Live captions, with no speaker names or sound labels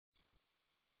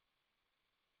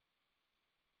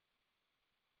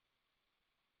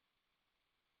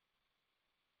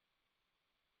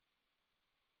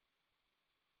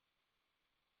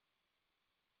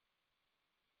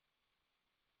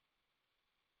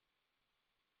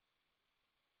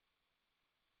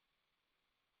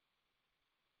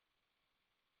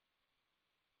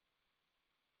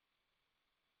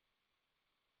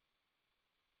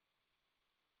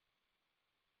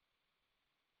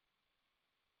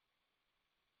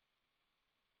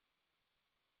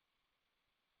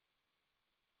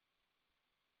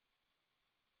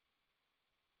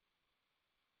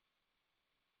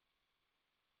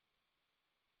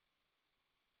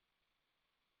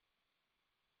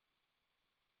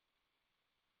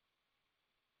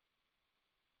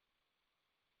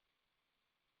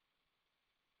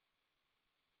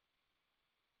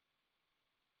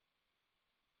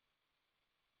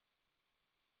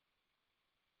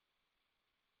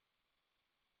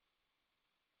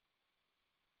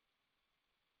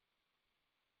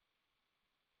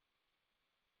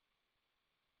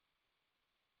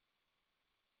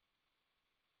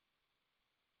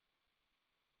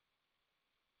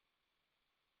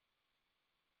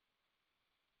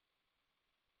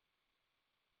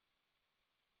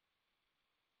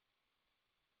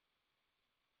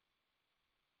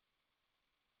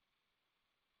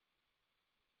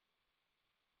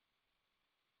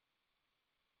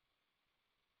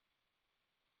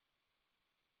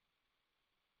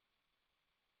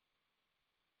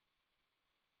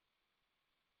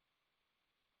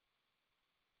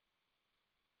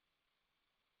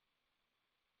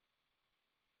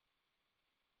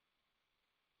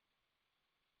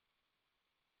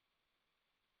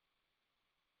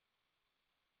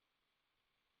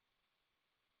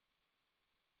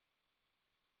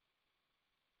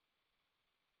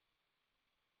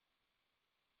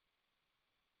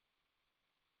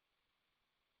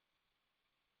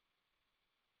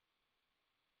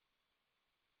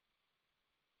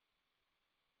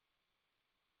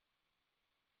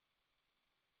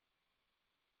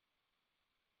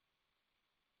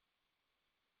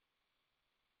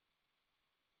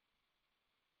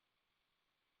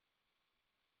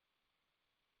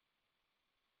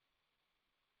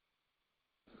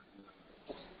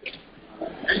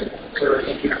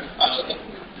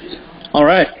All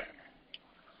right.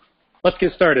 Let's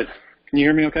get started. Can you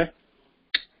hear me okay?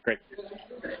 Great.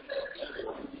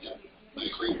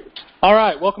 All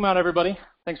right. Welcome out, everybody.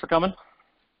 Thanks for coming.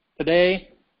 Today,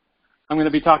 I'm going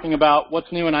to be talking about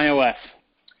what's new in iOS.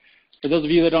 For those of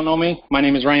you that don't know me, my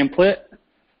name is Ryan Plitt.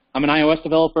 I'm an iOS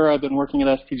developer. I've been working at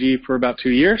STG for about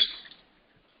 2 years,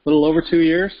 a little over 2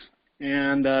 years.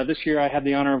 And this year I had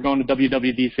the honor of going to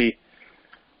WWDC,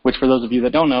 which for those of you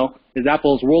that don't know, is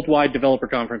Apple's Worldwide Developer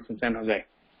Conference in San Jose.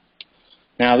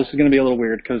 Now, this is going to be a little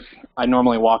weird because I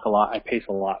normally walk a lot. I pace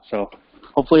a lot. So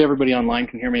hopefully everybody online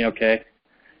can hear me okay.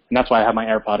 And that's why I have my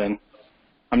AirPod in.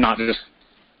 I'm not just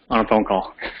on a phone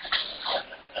call.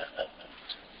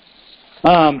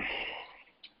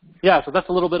 Yeah, so that's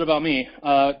a little bit about me.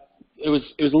 It was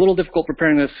a little difficult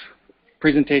preparing this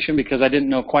presentation because I didn't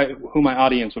know quite who my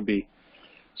audience would be.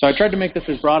 So I tried to make this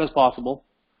as broad as possible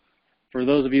for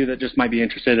those of you that just might be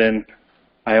interested in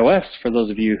iOS, for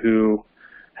those of you who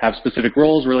have specific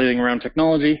roles relating around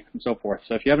technology, and so forth.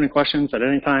 So if you have any questions at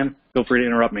any time, feel free to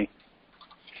interrupt me.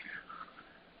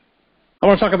 I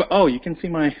want to talk about, oh, you can see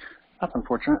my, that's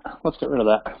unfortunate. Let's get rid of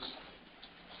that.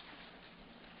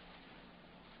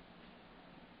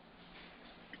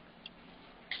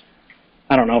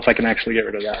 I don't know if I can actually get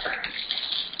rid of that.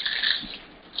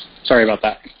 Sorry about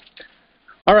that.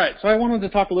 All right, so I wanted to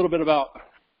talk a little bit about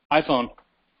iPhone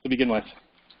to begin with.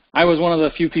 I was one of the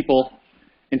few people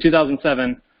in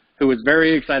 2007 who was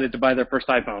very excited to buy their first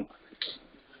iPhone.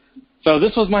 So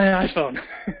this was my iPhone.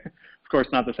 Of course,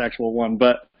 not this actual one,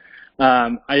 but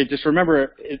I just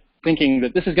remember thinking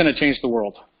that this is going to change the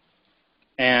world.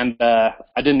 And I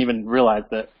didn't even realize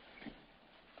that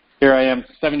here I am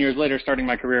 7 years later starting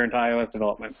my career into iOS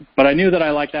development. But I knew that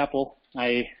I liked Apple.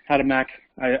 I had a Mac.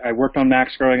 I worked on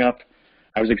Macs growing up.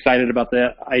 I was excited about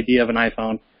the idea of an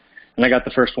iPhone, and I got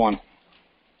the first one.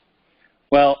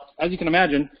 Well, as you can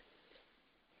imagine,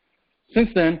 since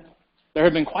then, there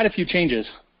have been quite a few changes,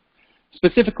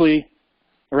 specifically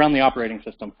around the operating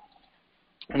system.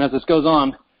 And as this goes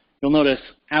on, you'll notice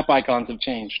app icons have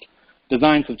changed,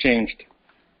 designs have changed,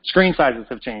 screen sizes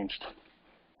have changed,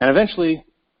 and eventually,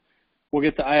 we'll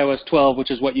get to iOS 12,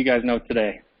 which is what you guys know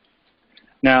today.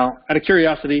 Now, out of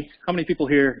curiosity, how many people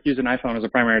here use an iPhone as a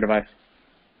primary device?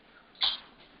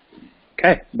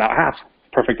 Okay, about half.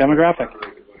 Perfect demographic.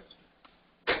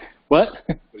 What?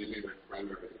 What do you mean by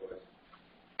primary device?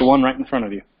 The one right in front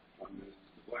of you.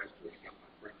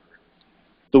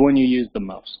 The one you use the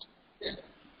most. Yeah.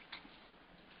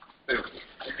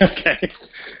 Okay.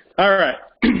 All right.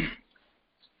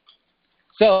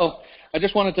 So, I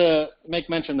just wanted to make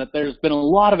mention that there's been a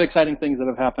lot of exciting things that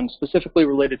have happened specifically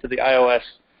related to the iOS,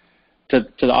 to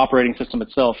the operating system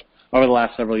itself over the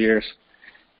last several years.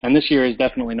 And this year is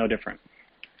definitely no different.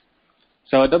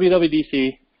 So at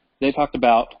WWDC, they talked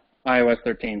about iOS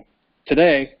 13.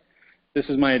 Today, this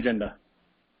is my agenda.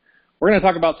 We're going to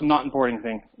talk about some not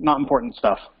important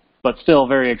stuff, but still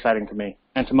very exciting to me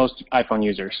and to most iPhone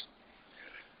users.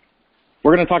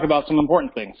 We're going to talk about some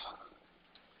important things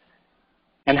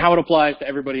and how it applies to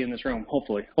everybody in this room,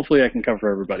 hopefully. Hopefully I can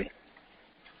cover everybody.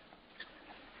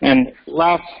 And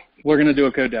last, we're going to do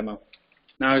a code demo.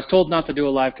 Now, I was told not to do a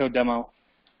live code demo,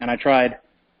 and I tried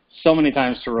so many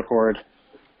times to record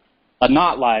a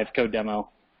not live code demo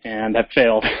and have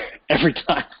failed every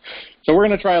time. So we're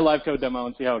going to try a live code demo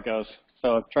and see how it goes.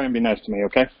 So try and be nice to me,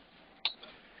 okay?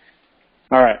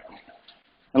 All right.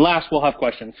 And last, we'll have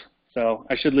questions. So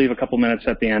I should leave a couple minutes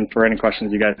at the end for any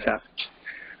questions you guys have.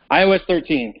 iOS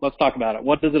 13, let's talk about it.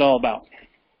 What is it all about?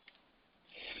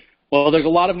 Well, there's a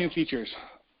lot of new features,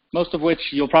 most of which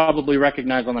you'll probably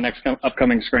recognize on the next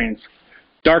upcoming screens.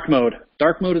 Dark mode.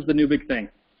 Dark mode is the new big thing.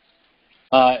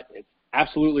 It's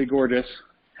absolutely gorgeous.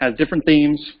 Has different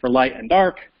themes for light and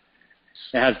dark.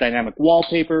 It has dynamic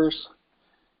wallpapers.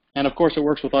 And of course, it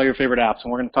works with all your favorite apps.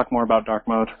 And we're going to talk more about dark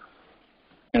mode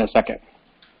in a second.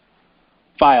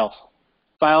 Files.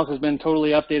 Files has been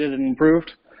totally updated and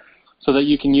improved so that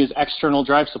you can use external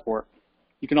drive support.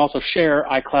 You can also share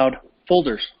iCloud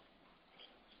folders.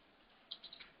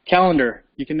 Calendar.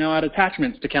 You can now add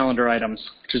attachments to calendar items,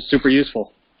 which is super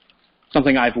useful.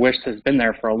 Something I've wished has been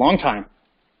there for a long time.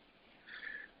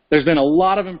 There's been a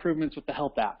lot of improvements with the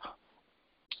Health app.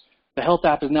 The Health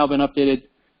app has now been updated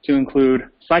to include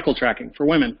cycle tracking for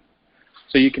women.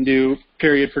 So you can do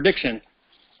period prediction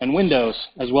and windows,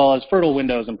 as well as fertile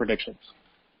windows and predictions.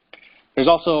 There's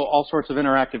also all sorts of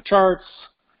interactive charts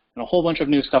and a whole bunch of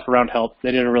new stuff around health.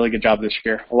 They did a really good job this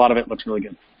year. A lot of it looks really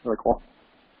good. Really cool.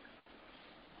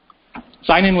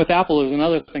 Sign in with Apple is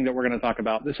another thing that we're going to talk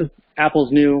about. This is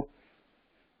Apple's new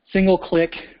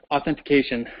single-click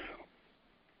authentication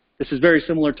This is very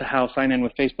similar to how sign in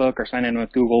with Facebook or sign in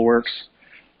with Google works,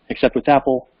 except with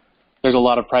Apple, there's a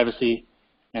lot of privacy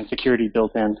and security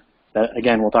built in that,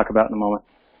 again, we'll talk about in a moment.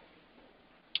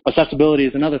 Accessibility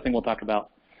is another thing we'll talk about.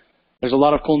 There's a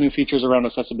lot of cool new features around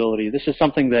accessibility. This is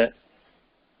something that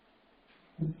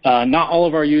not all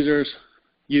of our users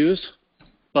use,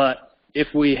 but if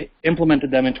we implemented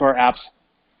them into our apps,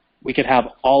 we could have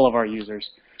all of our users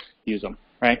use them,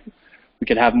 right? We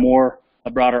could have a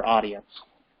broader audience.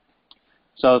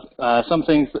 So some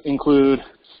things include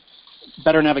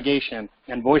better navigation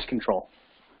and voice control.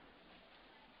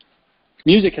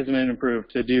 Music has been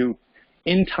improved to do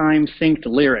in-time synced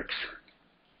lyrics.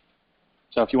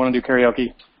 So if you want to do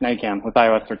karaoke, now you can with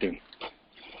iOS 13.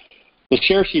 The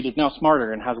share sheet is now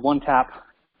smarter and has one-tap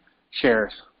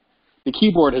shares. The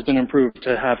keyboard has been improved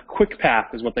to have quick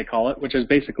path, is what they call it, which is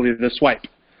basically the swipe.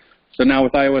 So now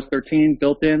with iOS 13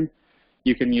 built in,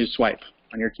 you can use swipe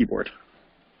on your keyboard.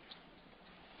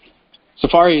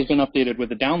 Safari has been updated with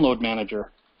the download manager.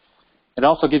 It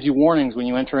also gives you warnings when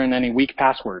you enter in any weak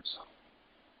passwords.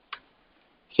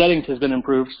 Settings has been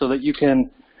improved so that you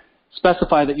can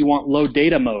specify that you want low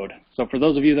data mode. So for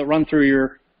those of you that run through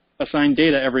your assigned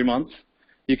data every month,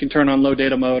 you can turn on low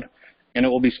data mode, and it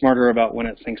will be smarter about when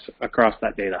it syncs across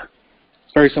that data.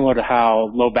 It's very similar to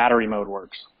how low battery mode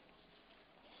works.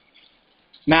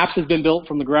 Maps has been built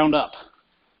from the ground up.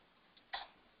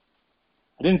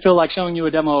 I didn't feel like showing you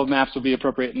a demo of Maps would be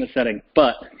appropriate in this setting,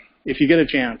 but if you get a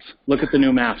chance, look at the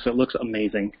new Maps. It looks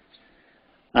amazing.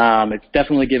 It's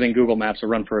definitely giving Google Maps a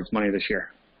run for its money this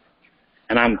year.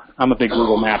 And I'm a big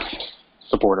Google Maps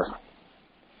supporter.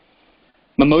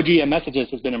 Memoji and messages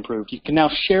has been improved. You can now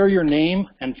share your name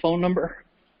and phone number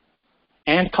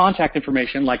and contact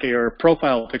information, like your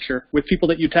profile picture, with people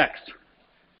that you text.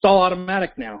 It's all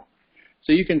automatic now.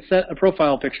 So you can set a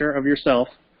profile picture of yourself,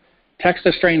 text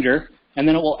a stranger, and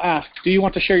then it will ask, do you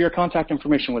want to share your contact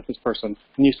information with this person?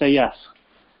 And you say yes.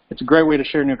 It's a great way to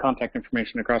share new contact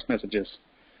information across messages.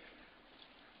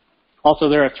 Also,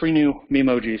 there are 3 new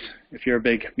Memojis, if you're a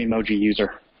big Memoji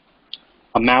user.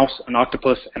 A mouse, an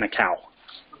octopus, and a cow.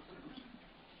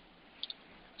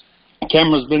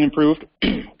 Camera's been improved.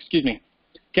 Excuse me.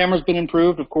 Camera's been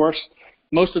improved, of course.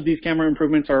 Most of these camera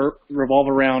improvements revolve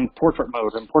around portrait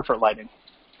mode and portrait lighting.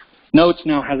 Notes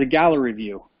now has a gallery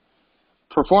view.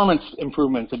 Performance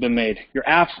improvements have been made. Your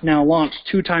apps now launch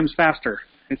 2 times faster,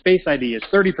 and Face ID is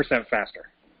 30% faster.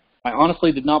 I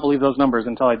honestly did not believe those numbers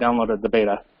until I downloaded the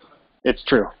beta. It's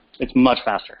true. It's much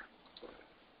faster.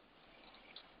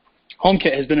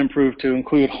 HomeKit has been improved to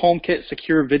include HomeKit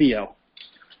Secure Video.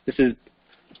 This is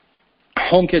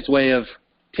HomeKit's way of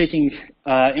taking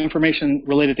information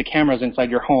related to cameras inside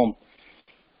your home,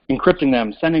 encrypting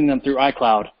them, sending them through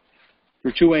iCloud.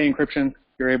 Through 2-way encryption,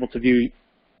 you're able to view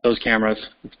those cameras.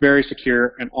 It's very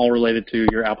secure and all related to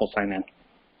your Apple sign-in.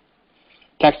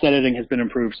 Text editing has been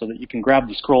improved so that you can grab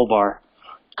the scroll bar.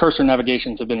 Cursor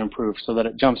navigations have been improved so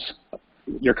that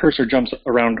your cursor jumps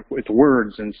around with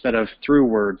words instead of through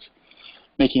words,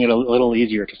 making it a little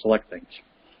easier to select things.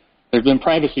 There's been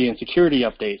privacy and security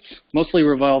updates, mostly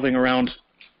revolving around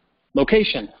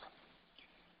location.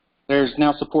 There's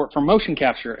now support for motion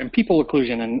capture and people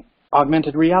occlusion and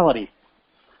augmented reality.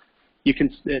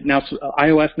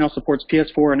 iOS now supports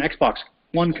PS4 and Xbox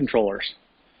One controllers.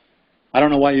 I don't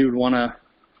know why you would want to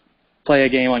play a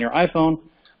game on your iPhone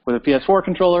with a PS4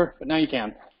 controller, but now you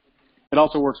can. It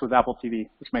also works with Apple TV,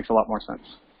 which makes a lot more sense.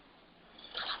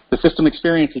 The system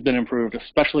experience has been improved,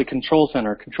 especially Control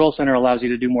Center. Control Center allows you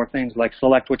to do more things like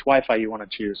select which Wi-Fi you want to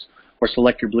choose or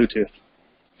select your Bluetooth.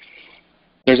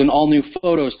 There's an all-new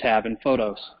Photos tab in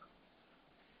Photos,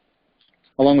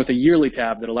 along with a yearly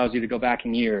tab that allows you to go back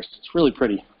in years. It's really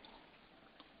pretty.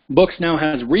 Books now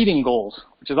has reading goals,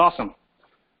 which is awesome.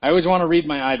 I always want to read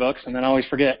my iBooks, and then I always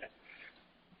forget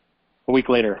a week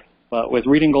later. But with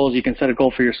reading goals, you can set a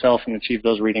goal for yourself and achieve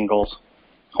those reading goals.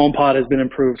 HomePod has been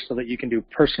improved so that you can do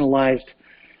personalized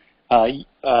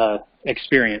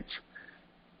experience.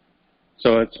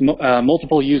 So it's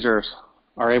multiple users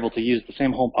are able to use the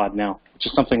same HomePod now, which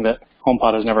is something that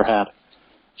HomePod has never had.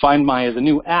 Find My is a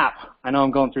new app. I know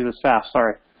I'm going through this fast,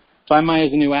 sorry. Find My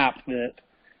is a new app that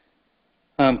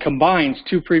combines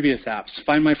 2 previous apps,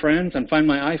 Find My Friends and Find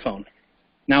My iPhone.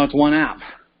 Now it's one app,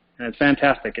 and it's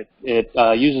fantastic. It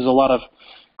uses a lot of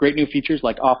great new features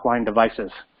like offline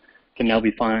devices can now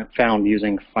be found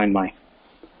using Find My.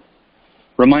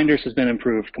 Reminders has been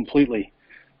improved completely.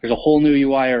 There's a whole new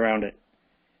UI around it.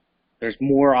 There's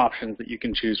more options that you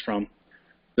can choose from.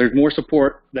 There's more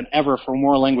support than ever for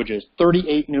more languages,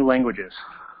 38 new languages.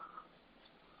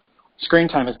 Screen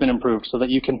time has been improved so that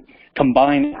you can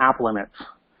combine app limits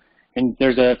And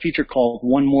there's a feature called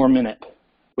 1 More Minute,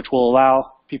 which will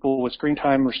allow people with screen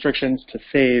time restrictions to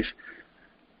save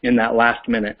in that last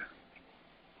minute.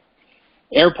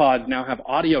 AirPods now have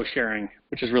audio sharing,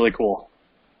 which is really cool.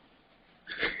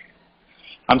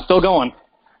 I'm still going.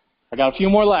 I got a few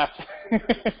more left.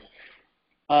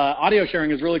 Audio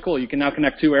sharing is really cool. You can now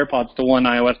connect 2 AirPods to 1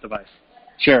 iOS device.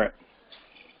 Share it.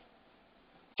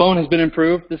 Phone has been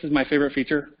improved. This is my favorite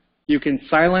feature. You can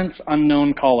silence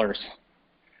unknown callers.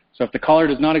 So if the caller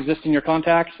does not exist in your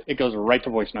contacts, it goes right to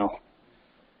voicemail.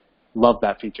 Love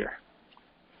that feature.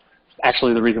 It's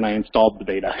actually the reason I installed the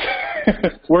beta.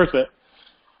 It's worth it.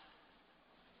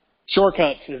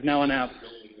 Shortcuts is now an app.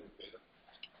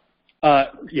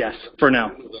 Yes, for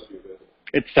now.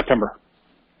 It's September.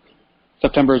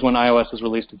 September is when iOS is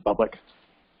released to the public.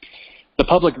 The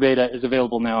public beta is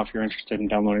available now if you're interested in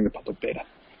downloading the public beta.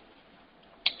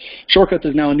 Shortcuts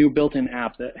is now a new built-in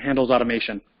app that handles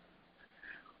automation.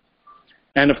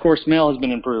 And of course, Mail has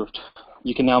been improved.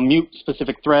 You can now mute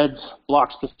specific threads,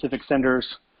 block specific senders,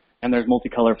 and there's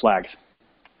multicolor flags.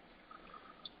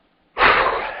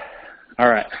 All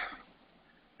right,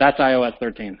 that's iOS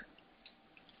 13.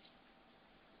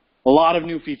 A lot of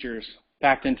new features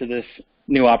packed into this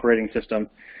new operating system,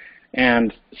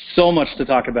 and so much to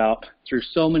talk about through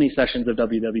so many sessions of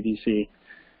WWDC.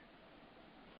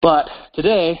 But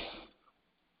today,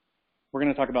 we're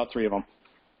going to talk about 3 of them.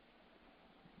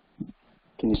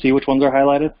 Can you see which ones are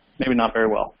highlighted? Maybe not very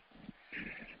well.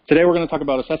 Today we're going to talk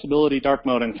about accessibility, dark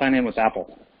mode, and sign in with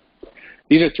Apple.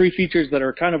 These are 3 features that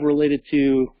are kind of related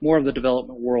to more of the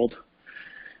development world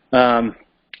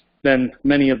than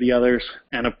many of the others,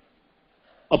 and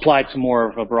applied to more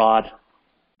of a broad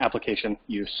application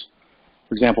use.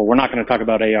 For example, we're not going to talk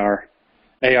about AR.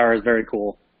 AR is very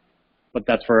cool, but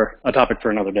that's for a topic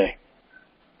for another day.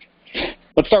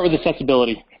 Let's start with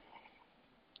accessibility.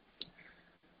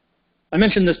 I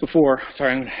mentioned this before.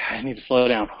 Sorry, I need to slow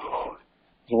down.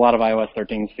 There's a lot of iOS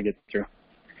 13s to get through.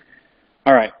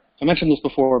 All right, I mentioned this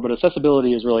before, but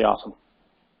accessibility is really awesome.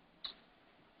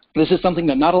 This is something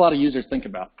that not a lot of users think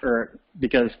about,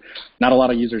 because not a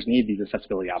lot of users need these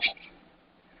accessibility options.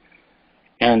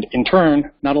 And in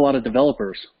turn, not a lot of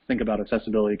developers think about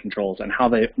accessibility controls and how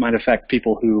they might affect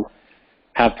people who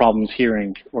have problems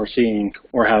hearing or seeing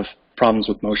or have problems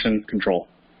with motion control.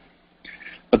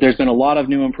 But there's been a lot of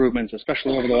new improvements,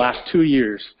 especially over the last 2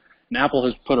 years, and Apple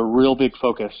has put a real big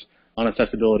focus on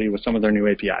accessibility with some of their new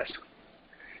APIs.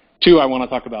 2 I want to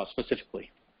talk about specifically: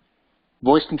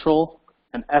 voice control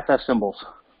and FF symbols.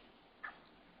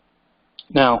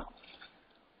 Now,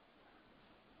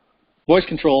 voice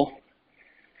control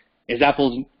is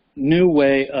Apple's new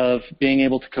way of being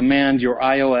able to command your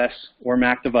iOS or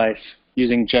Mac device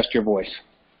using just your voice.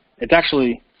 It's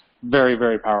actually very,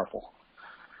 very powerful.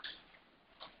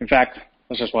 In fact,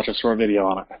 let's just watch a short video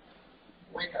on it.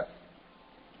 Wake up.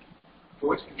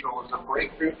 Voice control is a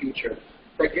breakthrough feature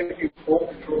that gives you full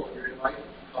control of your life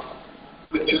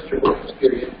with just your voice,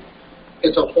 period.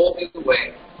 It's a whole new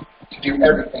way to do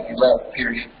everything you love,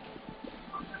 period.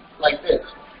 Like this.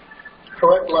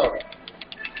 Correct love.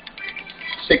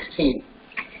 16.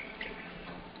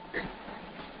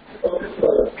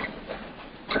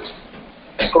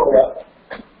 Scroll up.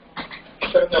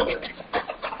 Show number.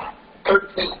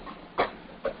 13.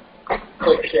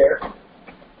 Click share.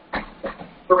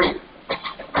 3.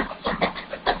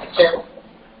 10.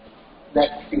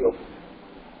 Next field.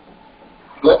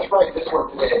 Let's write this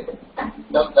one today.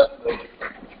 No, that's good.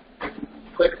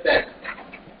 Click send.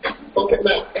 Open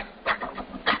map.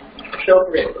 Show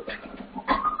grid.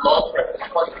 Long press.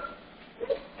 20.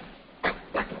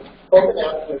 Open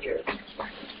app switcher.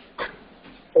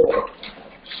 4.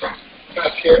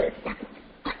 Tap share.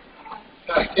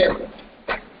 Tap 10.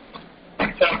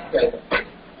 Tap send.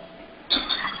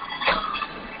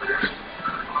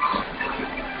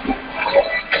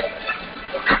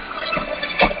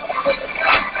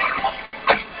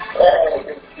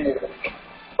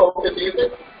 Open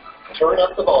music. Turn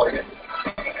up the volume.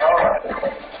 All right.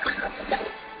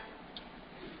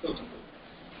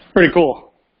 Pretty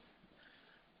cool.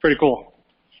 Pretty cool.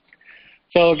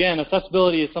 So again,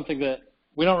 accessibility is something that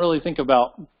we don't really think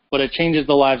about, but it changes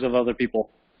the lives of other people.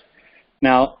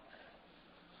 Now,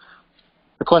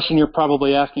 the question you're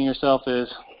probably asking yourself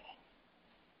is,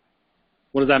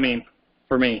 what does that mean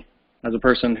for me as a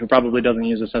person who probably doesn't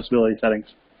use accessibility settings?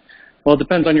 Well, it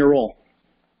depends on your role.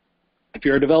 If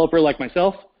you're a developer like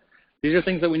myself, these are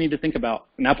things that we need to think about.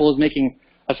 And Apple is making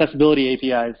accessibility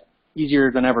APIs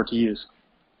easier than ever to use.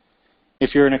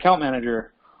 If you're an account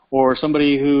manager or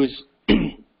somebody who's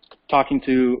talking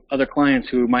to other clients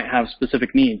who might have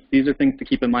specific needs, these are things to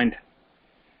keep in mind.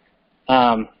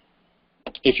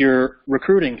 If you're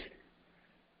recruiting,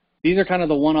 these are kind of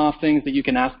the one-off things that you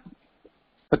can ask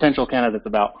potential candidates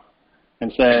about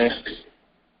and say,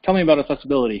 tell me about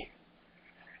accessibility,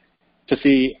 to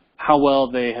see how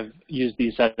well they have used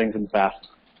these settings in the past.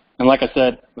 And like I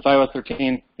said, with iOS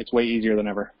 13, it's way easier than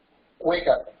ever. Wake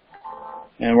up.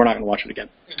 And we're not going to watch it again.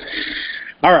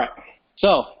 All right.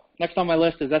 So next on my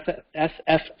list is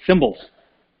SF symbols.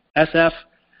 SF,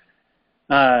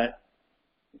 the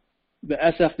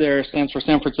SF there stands for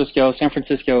San Francisco. San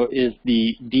Francisco is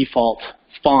the default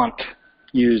font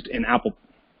used in Apple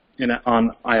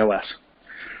on iOS.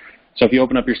 So if you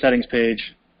open up your settings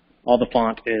page, all the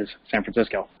font is San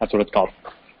Francisco. That's what it's called.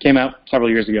 Came out several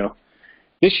years ago.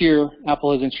 This year,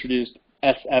 Apple has introduced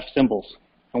SF symbols.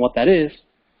 And what that is,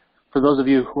 for those of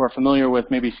you who are familiar with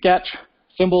maybe Sketch,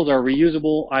 symbols are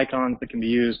reusable icons that can be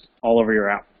used all over your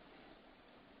app.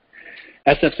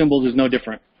 SF symbols is no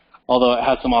different, although it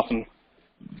has some awesome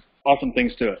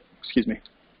things to it. Excuse me.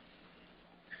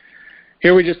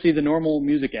 Here we just see the normal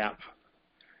music app.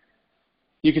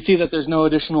 You can see that there's no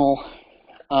additional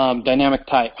dynamic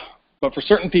type. But for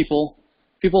certain people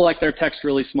like their text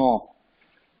really small.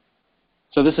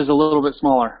 So this is a little bit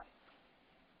smaller.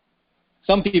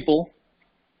 Some people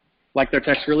like their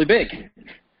text really big.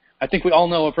 I think we all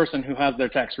know a person who has their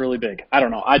text really big. I don't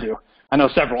know. I do. I know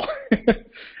several.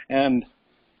 And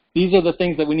these are the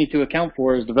things that we need to account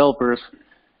for as developers,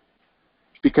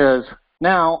 because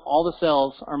now all the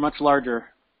cells are much larger.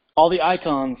 All the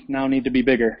icons now need to be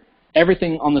bigger.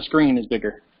 Everything on the screen is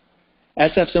bigger.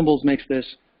 SF symbols makes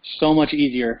this so much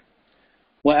easier.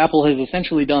 What Apple has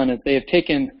essentially done is they have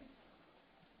taken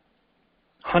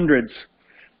hundreds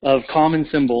of common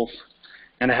symbols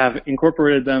and have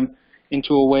incorporated them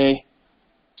into a way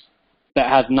that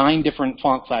has 9 different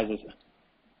font sizes,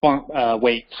 font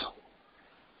weights.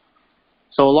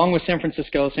 So along with San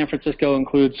Francisco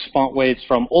includes font weights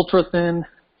from ultra thin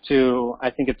to, I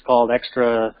think it's called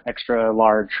extra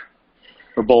large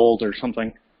or bold or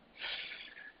something.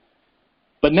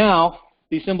 But now,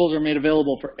 these symbols are made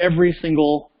available for every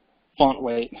single font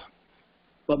weight.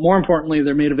 But more importantly,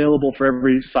 they're made available for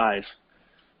every size.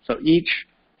 So each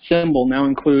symbol now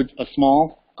includes a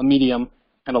small, a medium,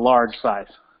 and a large size.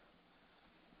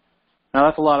 Now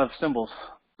that's a lot of symbols,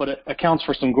 but it accounts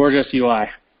for some gorgeous UI.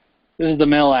 This is the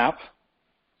Mail app,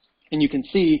 and you can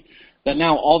see that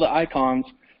now all the icons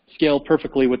scale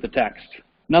perfectly with the text.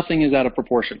 Nothing is out of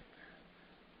proportion,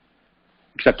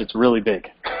 except it's really big.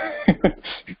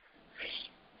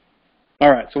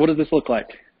 All right, so what does this look like?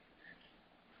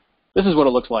 This is what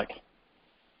it looks like.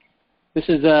 This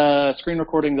is a screen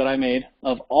recording that I made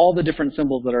of all the different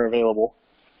symbols that are available.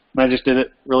 And I just did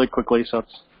it really quickly, so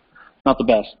it's not the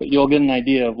best, but you'll get an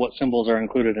idea of what symbols are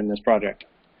included in this project.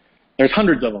 There's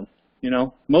hundreds of them, you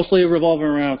know, mostly revolving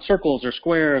around circles or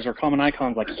squares or common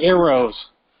icons like arrows.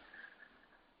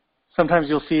 Sometimes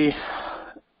you'll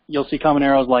see common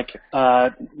arrows like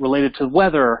related to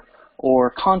weather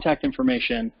or contact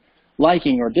information,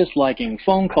 liking or disliking,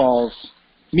 phone calls,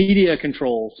 media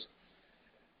controls,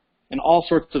 and all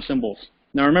sorts of symbols.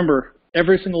 Now remember,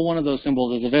 every single one of those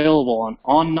symbols is available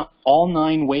on all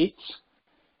 9 weights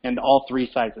and all 3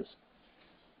 sizes,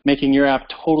 making your app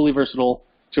totally versatile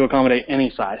to accommodate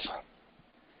any size.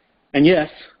 And yes,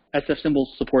 SF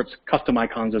Symbols supports custom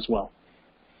icons as well.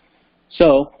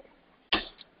 So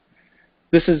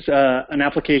this is an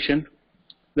application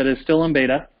that is still in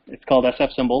beta. It's called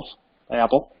SF Symbols by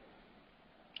Apple.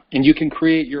 And you can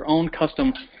create your own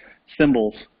custom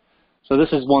symbols. So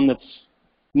this is one that's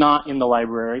not in the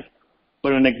library,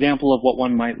 but an example of what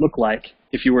one might look like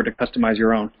if you were to customize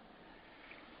your own.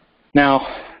 Now,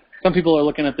 some people are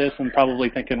looking at this and probably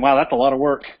thinking, wow, that's a lot of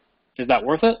work. Is that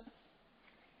worth it?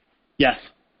 Yes.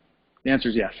 The answer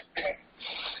is yes.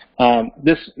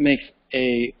 This makes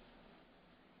an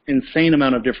insane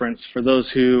amount of difference for those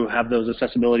who have those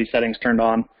accessibility settings turned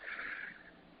on.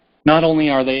 Not only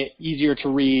are they easier to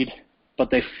read, but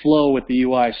they flow with the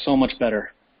UI so much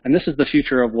better. And this is the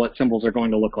future of what symbols are going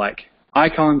to look like.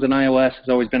 Icons in iOS has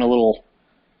always been a little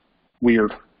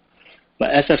weird,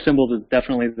 but SF Symbols is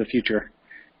definitely the future.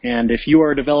 And if you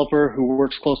are a developer who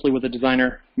works closely with a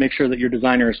designer, make sure that your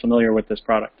designer is familiar with this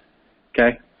product,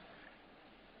 okay?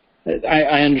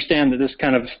 I understand that this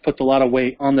kind of puts a lot of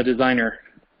weight on the designer,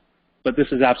 but this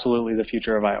is absolutely the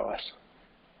future of iOS.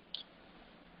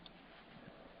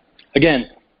 Again,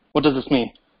 what does this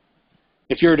mean?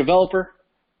 If you're a developer,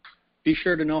 be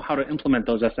sure to know how to implement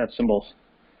those SF symbols.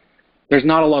 There's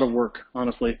not a lot of work,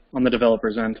 honestly, on the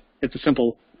developer's end. It's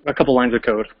a couple lines of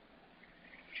code.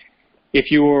 If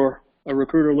you're a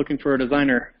recruiter looking for a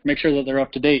designer, make sure that they're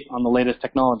up to date on the latest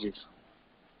technologies.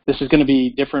 This is going to be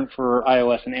different for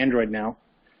iOS and Android now,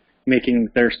 making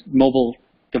their mobile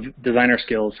designer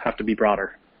skills have to be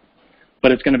broader.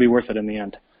 But it's going to be worth it in the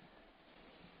end.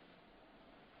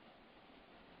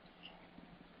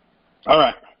 All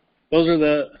right. Those are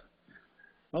the,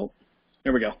 oh,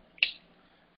 there we go.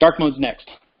 Dark mode's next.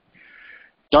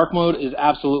 Dark mode is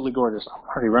absolutely gorgeous. I'm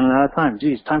already running out of time.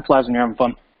 Geez, time flies when you're having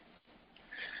fun.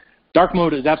 Dark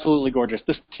mode is absolutely gorgeous.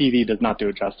 This TV does not do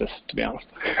it justice, to be honest.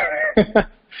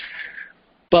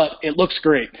 But it looks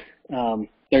great.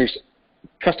 There's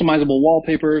customizable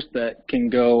wallpapers that can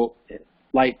go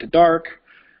light to dark.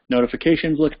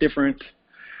 Notifications look different.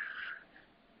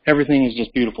 Everything is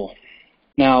just beautiful.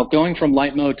 Now, going from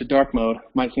light mode to dark mode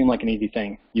might seem like an easy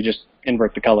thing. You just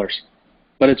invert the colors.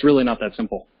 But it's really not that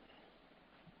simple.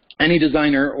 Any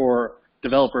designer or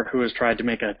developer who has tried to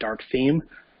make a dark theme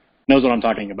knows what I'm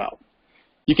talking about.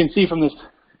 You can see from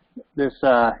this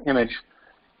image,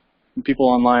 people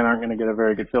online aren't going to get a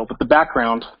very good feel, but the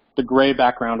background, the gray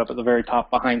background up at the very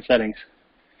top behind settings,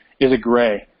 is a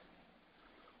gray,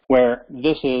 where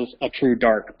this is a true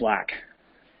dark black.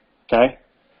 Okay?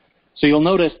 So you'll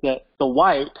notice that the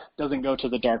white doesn't go to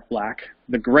the dark black,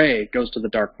 the gray goes to the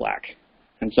dark black,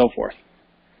 and so forth.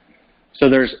 So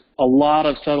there's a lot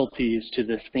of subtleties to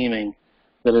this theming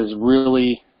that is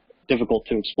really difficult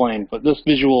to explain, but this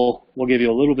visual will give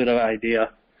you a little bit of an idea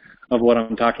of what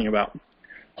I'm talking about.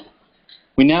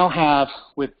 We now have,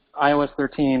 with iOS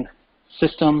 13,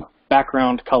 system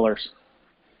background colors.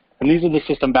 And these are the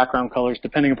system background colors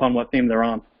depending upon what theme they're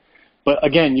on. But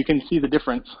again, you can see the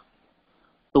difference.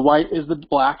 The white is the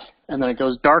black, and then it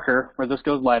goes darker, where this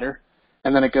goes lighter,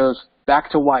 and then it goes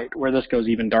back to white, where this goes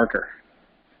even darker.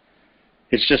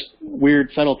 It's just weird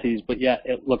subtleties, but yet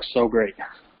it looks so great.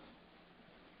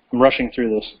 I'm rushing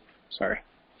through this. Sorry.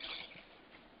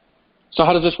 So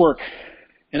how does this work?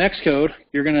 In Xcode,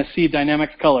 you're going to see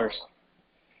dynamic colors.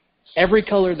 Every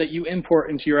color that you import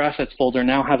into your assets folder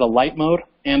now has a light mode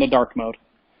and a dark mode.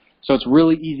 So it's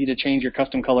really easy to change your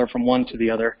custom color from one to the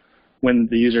other when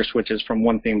the user switches from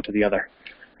one theme to the other.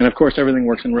 And of course, everything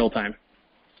works in real time.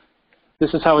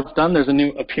 This is how it's done. There's a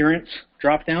new appearance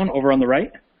drop-down over on the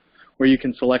right, where you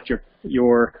can select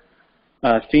your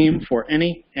theme for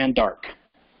any and dark.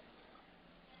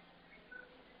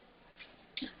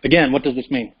 Again, what does this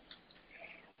mean?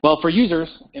 Well, for users,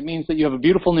 it means that you have a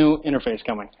beautiful new interface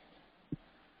coming.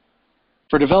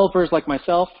 For developers like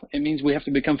myself, it means we have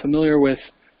to become familiar with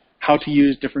how to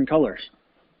use different colors.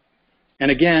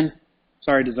 And again,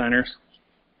 sorry designers,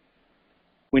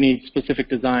 we need specific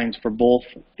designs for both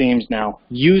themes now.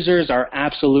 Users are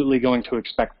absolutely going to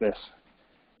expect this.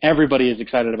 Everybody is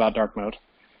excited about dark mode.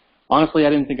 Honestly,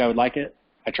 I didn't think I would like it.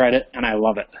 I tried it, and I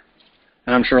love it.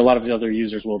 And I'm sure a lot of the other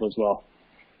users will as well.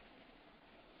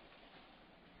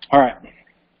 All right,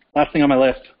 last thing on my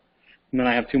list, and then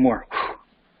I have two more.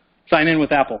 Sign in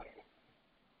with Apple.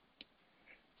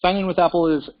 Sign in with Apple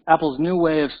is Apple's new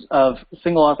way of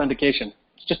single authentication.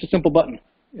 It's just a simple button.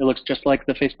 It looks just like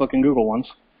the Facebook and Google ones,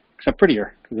 except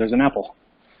prettier, because there's an Apple.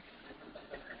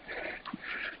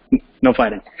 No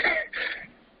fighting.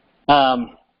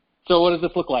 So what does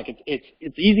this look like?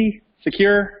 It's easy,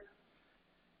 secure,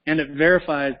 and it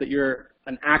verifies that you're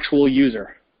an actual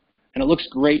user. And it looks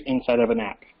great inside of an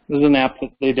app. This is an app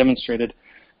that they demonstrated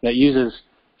that uses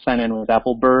Sign In with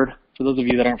Apple. Bird, for those of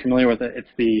you that aren't familiar with it, it's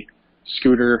the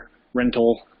scooter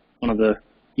rental, one of the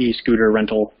e-scooter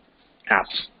rental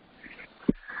apps.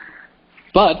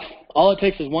 But all it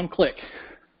takes is one click.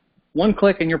 One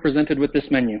click and you're presented with this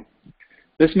menu.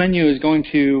 This menu is going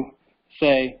to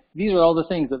say, these are all the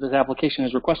things that this application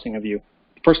is requesting of you.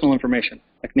 Personal information,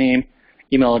 like name,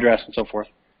 email address, and so forth.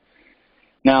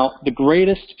 Now, the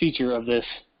greatest feature of this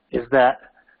is that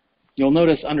you'll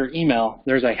notice under email,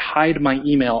 there's a hide my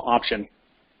email option.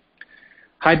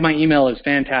 Hide my email is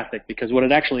fantastic because what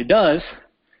it actually does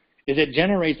is it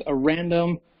generates a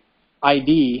random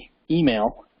ID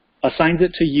email, assigns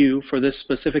it to you for this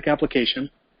specific application,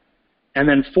 and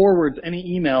then forwards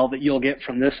any email that you'll get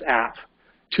from this app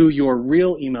to your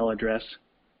real email address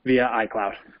via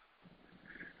iCloud.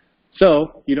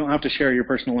 So you don't have to share your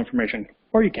personal information,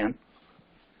 or you can.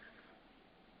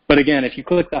 But again, if you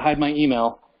click the hide my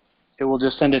email, it will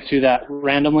just send it to that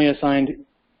randomly assigned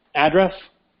address,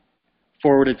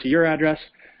 forward it to your address,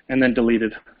 and then delete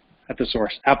it at the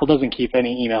source. Apple doesn't keep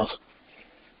any emails,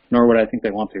 nor would I think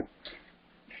they want to.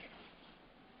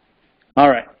 All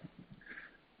right.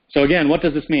 So again, what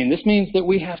does this mean? This means that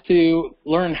we have to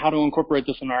learn how to incorporate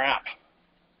this in our app.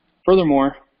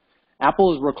 Furthermore,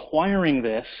 Apple is requiring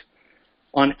this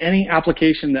on any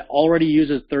application that already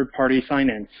uses third-party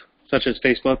sign-ins, such as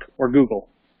Facebook or Google.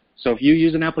 So if you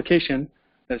use an application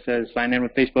that says sign in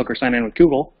with Facebook or sign in with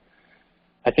Google,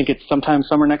 I think it's sometime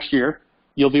summer next year,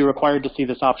 you'll be required to see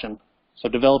this option. So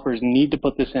developers need to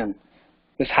put this in.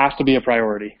 This has to be a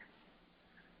priority.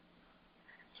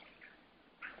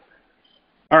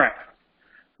 All right.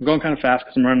 I'm going kind of fast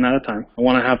because I'm running out of time. I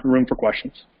want to have room for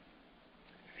questions.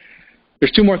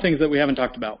 There's two more things that we haven't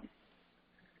talked about.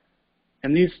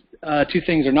 And these two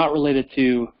things are not related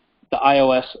to the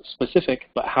iOS specific,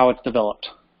 but how it's developed.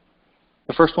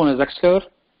 The first one is Xcode,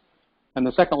 and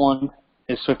the second one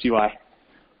is SwiftUI.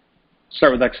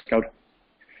 Start with Xcode.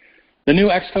 The new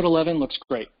Xcode 11 looks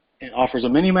great. It offers a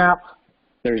mini-map.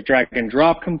 There's drag and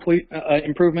drop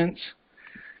improvements.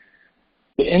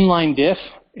 The inline diff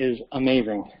is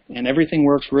amazing, and everything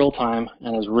works real time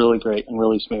and is really great and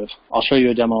really smooth. I'll show you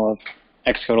a demo of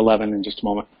Xcode 11 in just a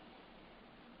moment.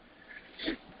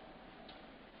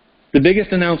 The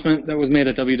biggest announcement that was made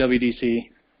at WWDC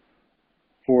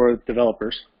for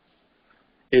developers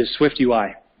is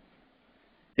SwiftUI.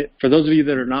 For those of you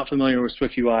that are not familiar with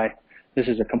SwiftUI, this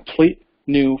is a complete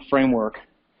new framework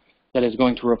that is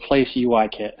going to replace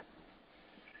UIKit.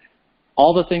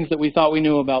 All the things that we thought we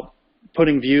knew about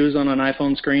putting views on an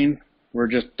iPhone screen were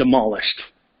just demolished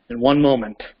in one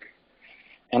moment.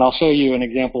 And I'll show you an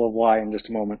example of why in just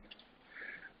a moment.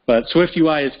 But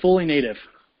SwiftUI is fully native.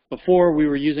 Before, we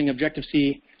were using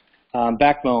Objective-C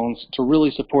backbones to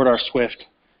really support our Swift.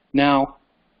 Now,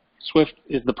 Swift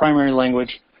is the primary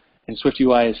language, and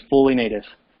SwiftUI is fully native.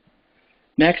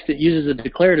 Next, it uses a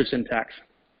declarative syntax.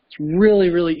 It's really,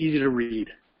 really easy to read,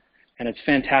 and it's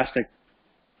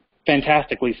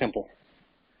fantastically simple.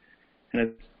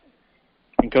 And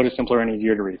code is simpler and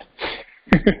easier to read.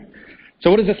 So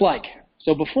what is this like?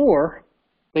 So before,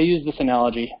 they used this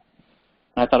analogy,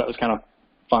 and I thought it was kind of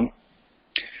fun.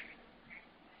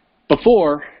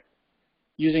 Before,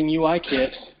 using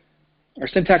UIKit, our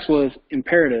syntax was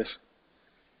imperative,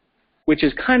 which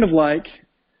is kind of like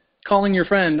calling your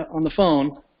friend on the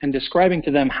phone and describing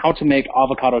to them how to make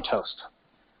avocado toast.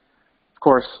 Of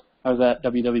course, I was at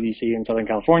WWDC in Southern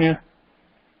California,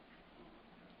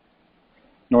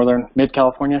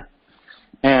 mid-California,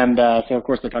 and so of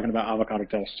course they're talking about avocado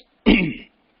toast.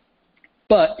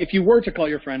 But if you were to call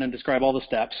your friend and describe all the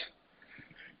steps,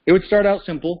 it would start out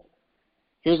simple.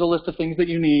 Here's a list of things that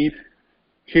you need.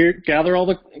 Here, gather all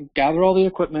the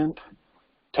equipment,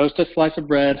 toast a slice of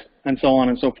bread, and so on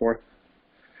and so forth.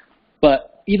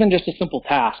 But even just a simple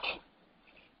task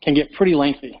can get pretty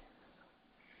lengthy.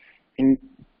 And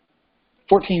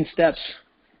 14 steps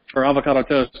for avocado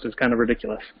toast is kind of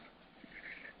ridiculous.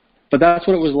 But that's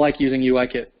what it was like using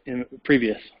UIKit in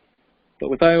previous. But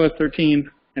with iOS 13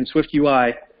 and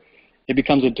SwiftUI, it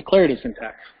becomes a declarative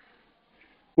syntax,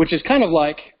 which is kind of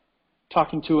like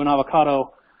talking to an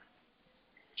avocado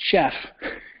chef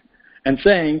and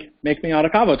saying, make me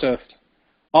avocado toast.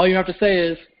 All you have to say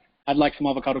is, I'd like some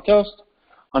avocado toast,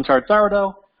 uncharred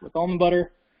sourdough with almond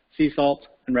butter, sea salt,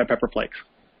 and red pepper flakes.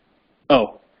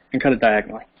 Oh, and cut it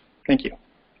diagonally. Thank you.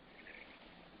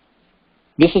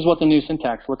 This is what the new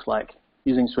syntax looks like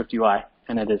using SwiftUI,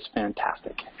 and it is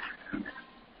fantastic.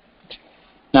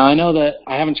 Now, I know that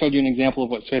I haven't showed you an example of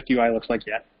what SwiftUI looks like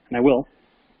yet, and I will.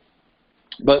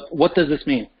 But what does this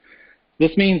mean?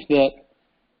 This means that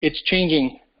it's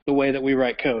changing the way that we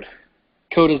write code.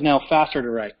 Code is now faster to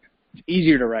write. It's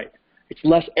easier to write. It's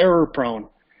less error-prone,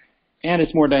 and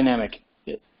it's more dynamic.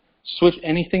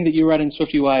 Anything that you write in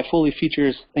SwiftUI fully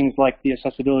features things like the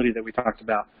accessibility that we talked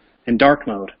about in dark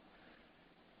mode.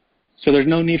 So there's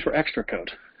no need for extra code,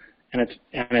 and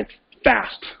it's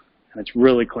fast, and it's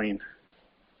really clean.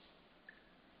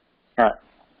 All right,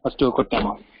 let's do a quick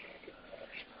demo.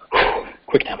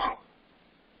 Quick demo.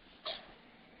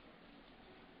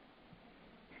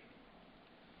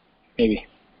 Maybe.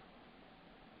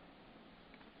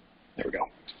 There we go.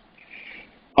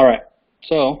 All right,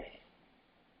 so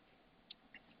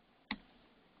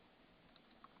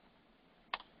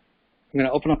I'm going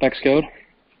to open up Xcode,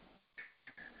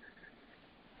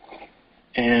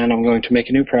 and I'm going to make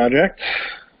a new project,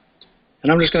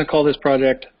 and I'm just going to call this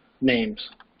project Names,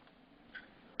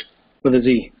 with a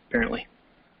Z, apparently.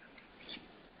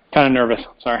 Kind of nervous,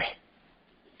 sorry.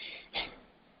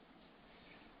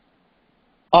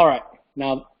 All right,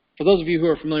 now, for those of you who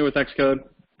are familiar with Xcode,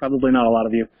 probably not a lot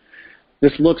of you,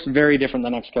 this looks very different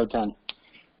than Xcode 10.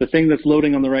 The thing that's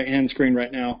loading on the right-hand screen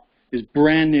right now is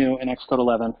brand new in Xcode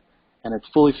 11, and it's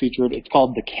fully featured. It's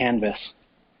called the Canvas.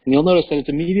 And you'll notice that it's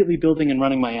immediately building and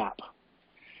running my app.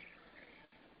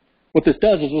 What this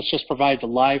does is this just provides a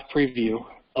live preview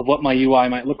of what my UI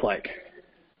might look like.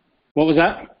 What was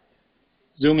that?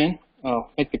 Zoom in? Oh,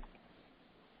 make the...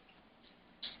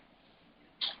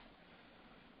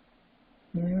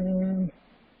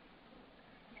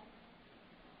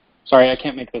 Sorry, I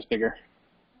can't make this bigger.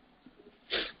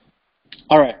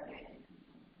 All right.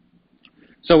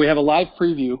 So we have a live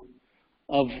preview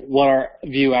of what our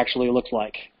view actually looks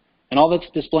like. And all that's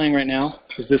displaying right now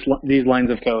is these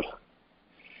lines of code.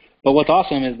 But what's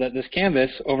awesome is that this canvas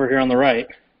over here on the right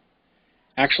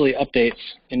actually updates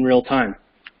in real time.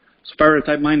 So if I were to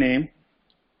type my name,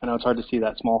 I know it's hard to see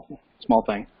that small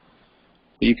thing,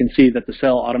 but you can see that the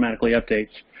cell automatically updates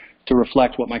to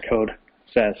reflect what my code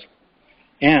says.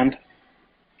 And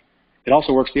it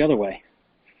also works the other way.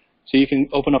 So you can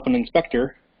open up an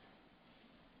inspector.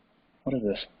 What is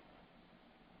this?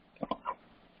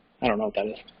 I don't know what that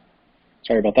is.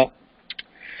 Sorry about that.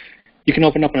 You can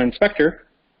open up an inspector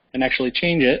and actually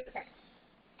change it.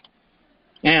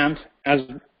 And as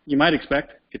you might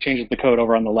expect, it changes the code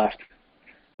over on the left.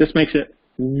 This makes it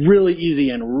really easy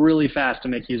and really fast to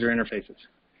make user interfaces.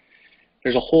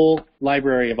 There's a whole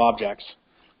library of objects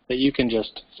that you can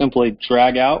just simply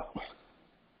drag out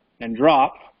and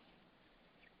drop,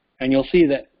 and you'll see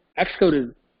that Xcode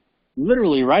is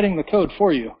literally writing the code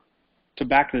for you to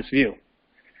back this view.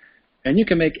 And you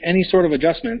can make any sort of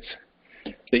adjustments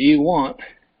that you want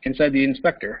inside the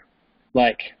inspector,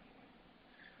 like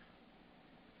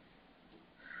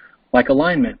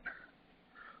alignment,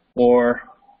 or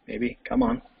maybe, come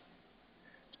on,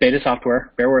 it's beta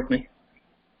software, bear with me.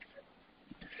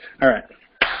 All right,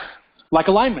 like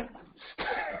alignment.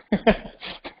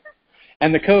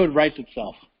 And the code writes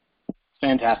itself.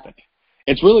 Fantastic.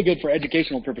 It's really good for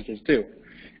educational purposes too.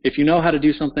 If you know how to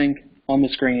do something on the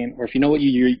screen, or if you know what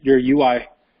your UI,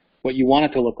 what you want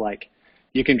it to look like,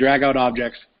 you can drag out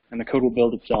objects and the code will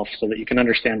build itself so that you can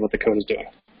understand what the code is doing.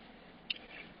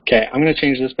 Okay, I'm going to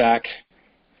change this back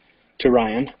to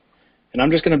Ryan, and I'm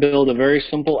just going to build a very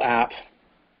simple app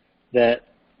that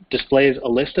displays a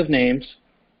list of names,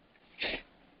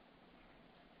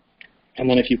 and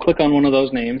then if you click on one of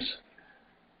those names,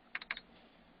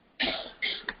 there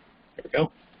we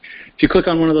go. If you click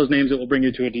on one of those names, it will bring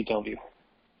you to a detail view.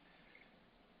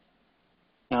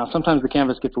 Now, sometimes the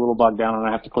canvas gets a little bogged down and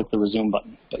I have to click the resume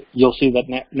button, but you'll see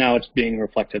that now it's being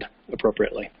reflected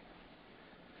appropriately.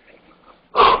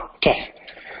 Okay,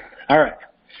 all right.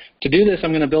 To do this,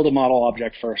 I'm going to build a model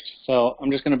object first. So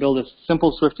I'm just going to build a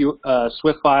simple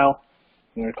Swift file.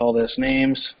 I'm going to call this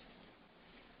names.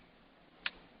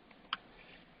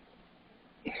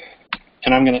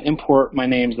 And I'm going to import my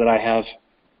names that I have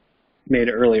made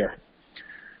earlier.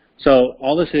 So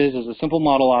all this is a simple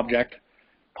model object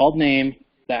called name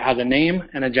that has a name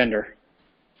and a gender.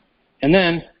 And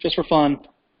then, just for fun,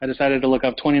 I decided to look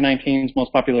up 2019's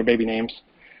most popular baby names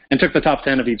and took the top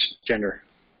 10 of each gender.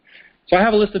 So I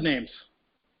have a list of names.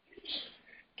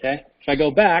 Okay, if I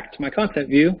go back to my content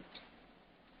view,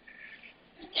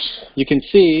 you can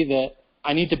see that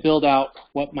I need to build out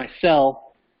what my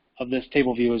cell of this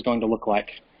table view is going to look like.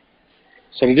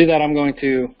 So to do that, I'm going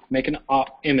to make an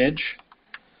image.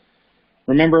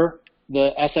 Remember,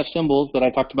 the SF symbols that I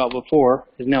talked about before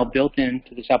is now built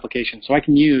into this application. So I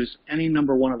can use any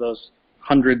number one of those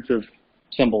hundreds of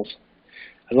symbols,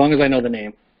 as long as I know the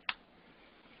name.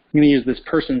 I'm going to use this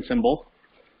person symbol,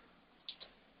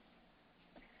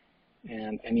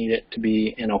 and I need it to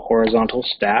be in a horizontal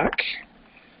stack.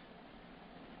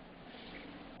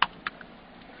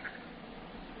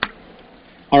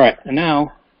 All right, and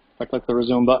now, if I click the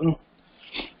resume button,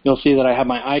 you'll see that I have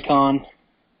my icon.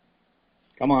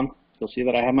 Come on, you'll see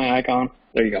that I have my icon.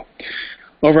 There you go.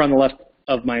 Over on the left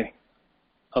of my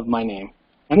name.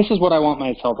 And this is what I want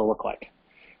my cell to look like.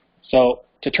 So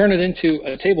to turn it into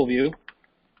a table view,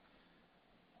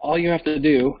 all you have to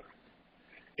do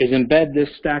is embed this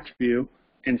stacked view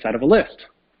inside of a list.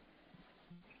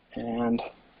 And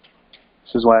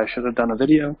this is why I should have done a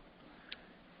video.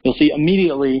 You'll see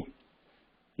immediately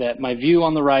that my view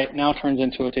on the right now turns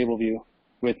into a table view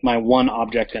with my one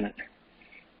object in it.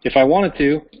 If I wanted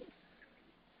to,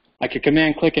 I could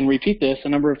command click and repeat this a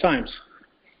number of times,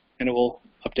 and it will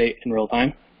update in real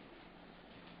time,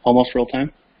 almost real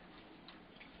time.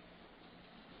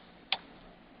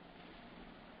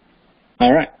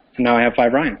 All right, and now I have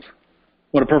 5 Ryans.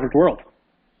 What a perfect world.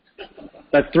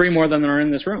 That's 3 more than there are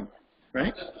in this room,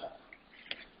 right?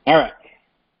 All right,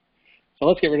 so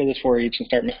let's get rid of this for each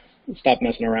and stop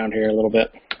messing around here a little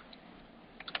bit.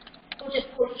 Just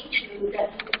for each you that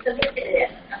you selected an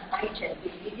item,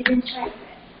 you didn't type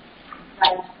it,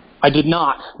 right? I did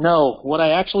not. No, what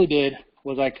I actually did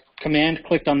was I command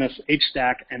clicked on this H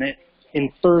stack and it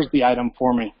infers the item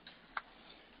for me.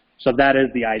 So that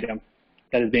is the item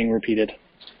that is being repeated.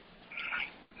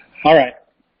 All right.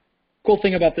 Cool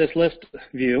thing about this list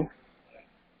view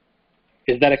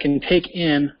is that it can take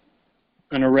in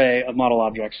an array of model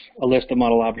objects, a list of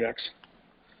model objects.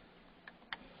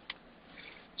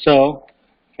 So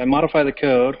if I modify the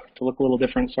code to look a little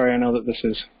different, sorry, I know that this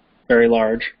is very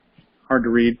large, hard to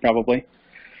read probably.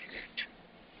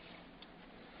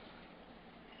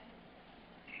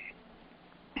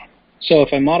 So if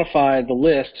I modify the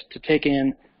list to take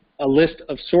in a list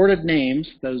of sorted names,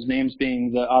 those names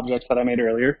being the objects that I made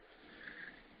earlier,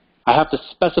 I have to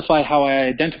specify how I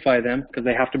identify them because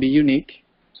they have to be unique.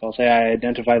 So I'll say I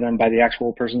identify them by the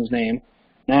actual person's name.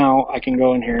 Now I can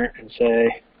go in here and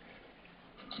say,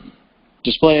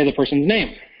 display the person's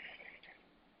name.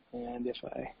 And if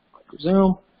I click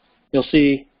resume, you'll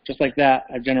see, just like that,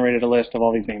 I've generated a list of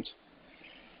all these names.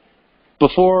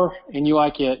 Before, in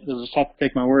UIKit, you'll just have to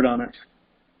take my word on it.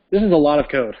 This is a lot of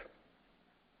code.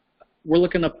 We're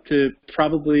looking up to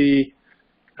probably,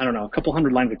 I don't know, a couple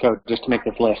hundred lines of code just to make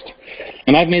this list.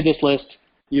 And I've made this list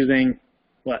using,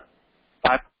 what,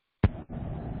 5?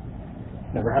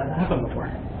 Never had that happen before.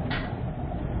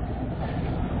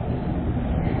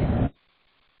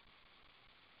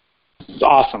 It's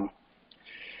awesome.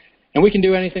 And we can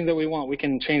do anything that we want. We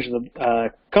can change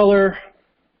the color.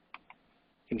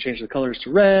 We can change the colors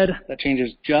to red. That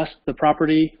changes just the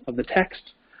property of the text.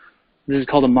 This is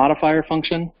called a modifier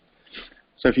function.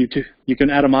 So if you can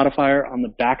add a modifier on the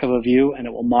back of a view, and it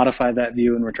will modify that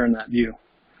view and return that view.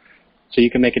 So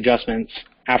you can make adjustments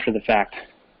after the fact.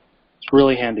 It's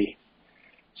really handy.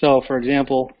 So for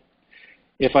example,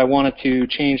 if I wanted to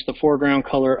change the foreground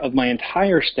color of my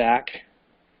entire stack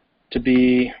to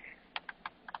be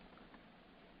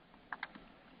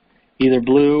either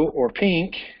blue or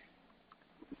pink,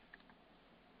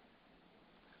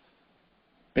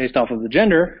 based off of the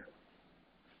gender,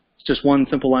 it's just one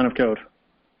simple line of code.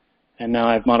 And now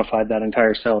I've modified that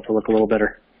entire cell to look a little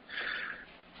better.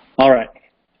 All right,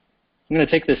 I'm going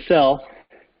to take this cell,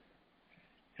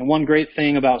 and one great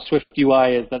thing about Swift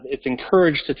UI is that it's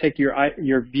encouraged to take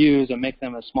your views and make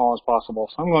them as small as possible.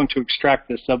 So I'm going to extract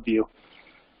this subview.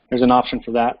 There's an option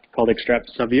for that called extract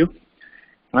subview.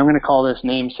 And I'm going to call this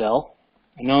name cell.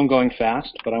 I know I'm going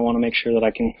fast, but I want to make sure that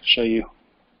I can show you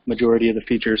the majority of the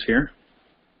features here.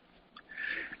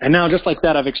 And now, just like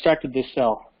that, I've extracted this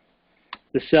cell.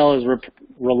 This cell is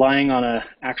relying on an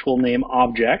actual name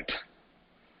object.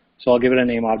 So I'll give it a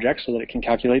name object so that it can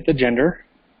calculate the gender.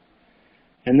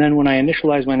 And then when I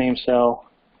initialize my name cell,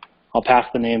 I'll pass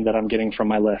the name that I'm getting from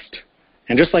my list.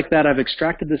 And just like that, I've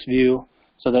extracted this view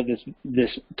so that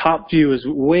this top view is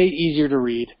way easier to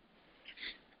read.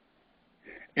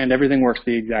 And everything works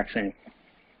the exact same.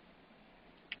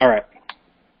 All right.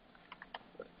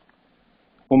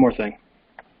 One more thing.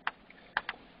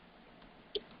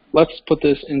 Let's put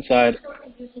this inside.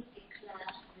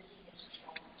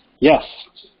 Yes.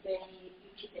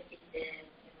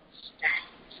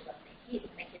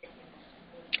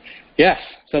 Yes.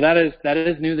 So that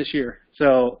is new this year.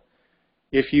 So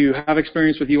if you have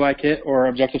experience with UIKit or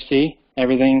Objective-C,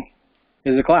 everything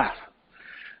is a class,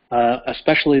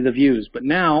 especially the views. But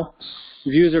now,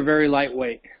 views are very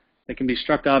lightweight. They can be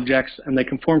struct objects, and they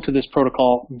conform to this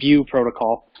protocol, view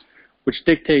protocol, which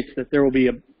dictates that there will be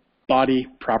a body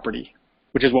property,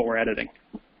 which is what we're editing.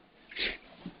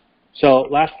 So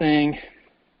last thing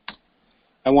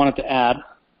I wanted to add,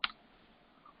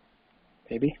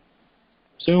 maybe,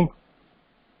 zoom.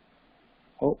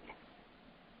 Oh.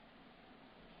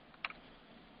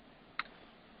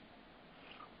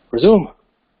 Resume.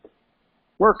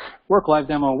 Work live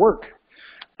demo, work.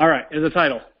 All right, is the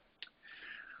title.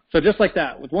 So just like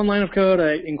that, with one line of code,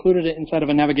 I included it inside of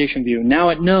a navigation view. Now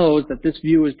it knows that this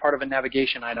view is part of a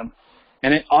navigation item,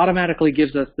 and it automatically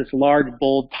gives us this large,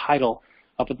 bold title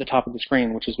up at the top of the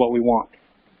screen, which is what we want.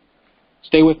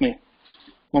 Stay with me.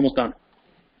 I'm almost done.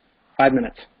 5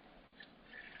 minutes.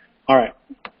 All right.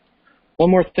 One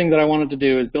more thing that I wanted to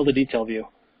do is build a detail view.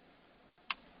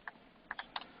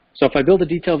 So if I build a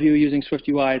detail view using Swift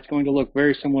UI, it's going to look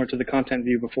very similar to the content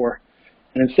view before.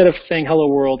 And instead of saying hello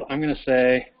world, I'm going to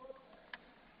say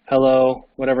hello,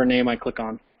 whatever name I click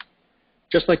on.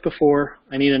 Just like before,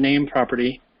 I need a name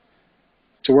property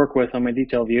to work with on my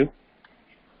detail view.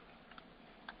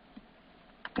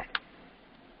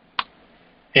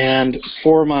 And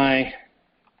for my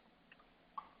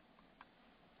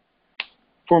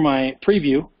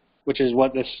preview, which is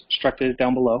what this struct is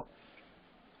down below,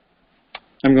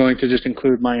 I'm going to just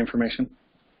include my information.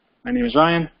 My name is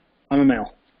Ryan. I'm a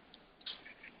male.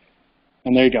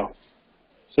 And there you go.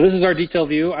 So this is our detail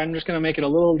view. I'm just going to make it a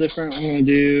little different. I'm going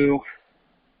to do,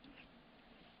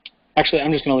 actually,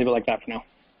 I'm just going to leave it like that for now.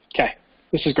 Okay,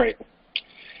 this is great.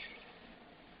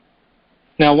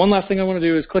 Now, one last thing I want to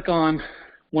do is click on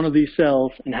one of these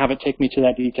cells and have it take me to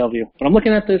that detail view. But I'm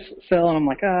looking at this cell and I'm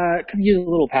like, it could use a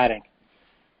little padding.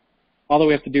 All that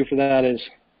we have to do for that is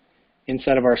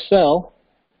inside of our cell,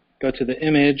 go to the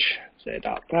image, say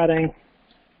dot padding.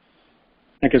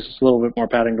 That gives us a little bit more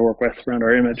padding to work with around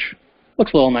our image.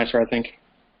 Looks a little nicer, I think.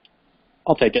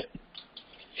 I'll take it.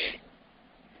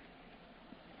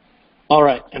 All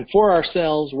right, and for our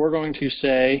cells, we're going to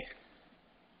say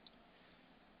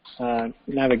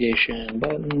navigation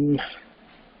button.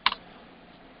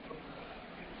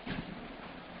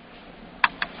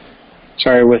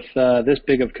 Sorry, with this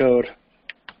big of code,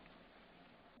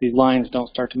 these lines don't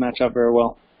start to match up very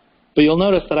well. But you'll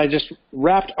notice that I just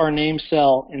wrapped our name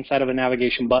cell inside of a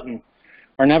navigation button.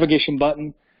 Our navigation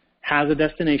button has a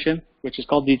destination, which is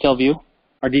called detail view.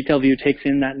 Our detail view takes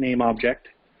in that name object.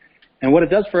 And what it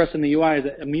does for us in the UI is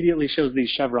it immediately shows these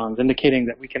chevrons, indicating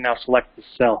that we can now select this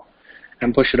cell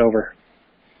and push it over.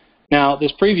 Now,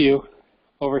 this preview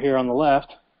over here on the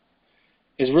left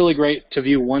is really great to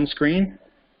view one screen.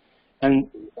 And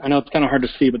I know it's kind of hard to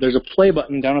see, but there's a play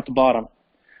button down at the bottom.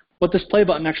 What this play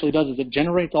button actually does is it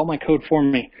generates all my code for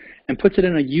me and puts it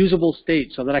in a usable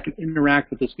state so that I can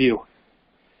interact with this view.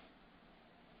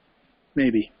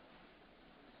 Maybe.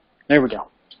 There we go.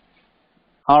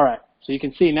 All right. So you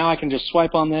can see now I can just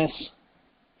swipe on this.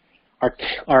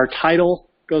 Our title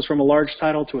goes from a large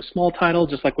title to a small title,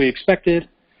 just like we expected.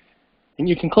 And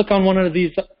you can click on one of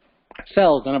these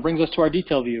cells, and it brings us to our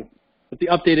detail view with the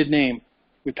updated name.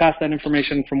 We passed that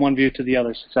information from one view to the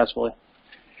other successfully.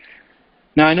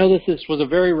 Now, I know this was a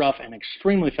very rough and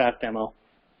extremely fast demo,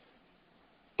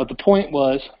 but the point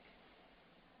was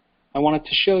I wanted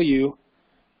to show you,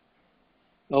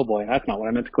 oh boy, that's not what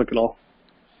I meant to click at all.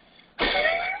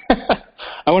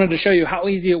 I wanted to show you how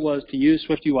easy it was to use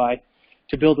SwiftUI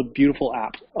to build a beautiful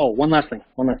app. Oh, one last thing.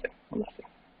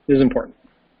 This is important.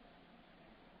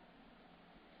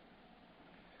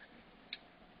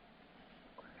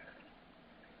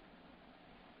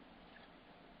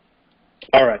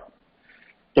 All right.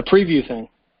 The preview thing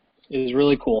is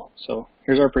really cool. So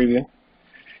here's our preview.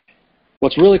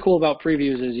 What's really cool about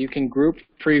previews is you can group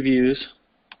previews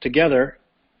together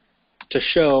to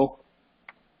show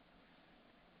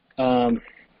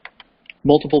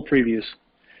multiple previews.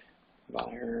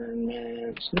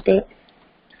 Environment snippet.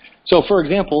 So for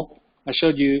example, I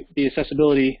showed you the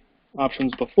accessibility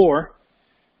options before.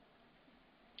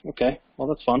 Okay, well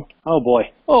that's fun. Oh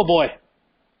boy. Oh boy.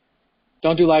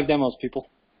 Don't do live demos, people.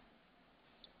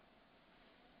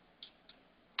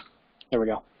 There we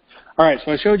go. All right,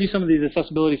 so I showed you some of these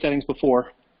accessibility settings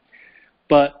before,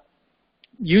 but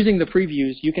using the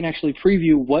previews, you can actually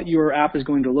preview what your app is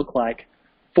going to look like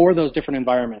for those different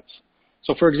environments.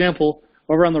 So for example,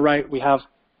 over on the right, we have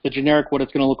the generic what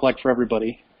it's going to look like for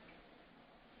everybody.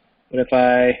 But if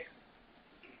I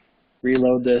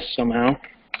reload this somehow,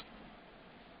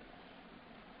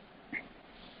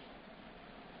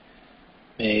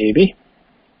 maybe.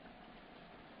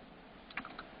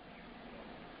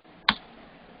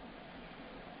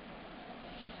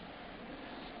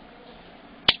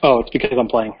 Oh, it's because I'm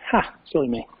playing. Ha, silly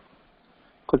me.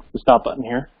 Click the stop button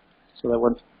here so that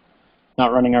we're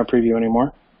not running our preview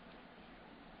anymore.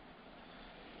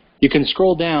 You can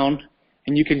scroll down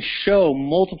and you can show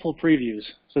multiple previews.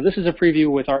 So this is a preview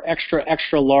with our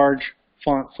extra large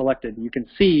font selected. You can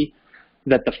see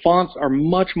that the fonts are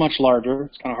much larger.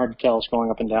 It's kind of hard to tell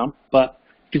scrolling up and down, but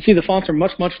you can see the fonts are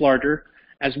much larger,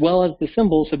 as well as the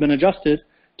symbols have been adjusted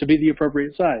to be the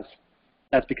appropriate size.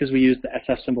 That's because we use the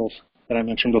SF symbols that I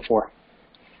mentioned before.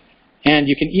 And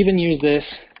you can even use this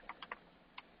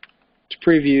to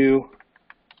preview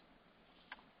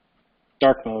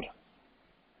dark mode.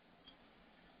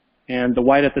 And the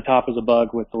white at the top is a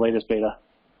bug with the latest beta.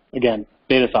 Again,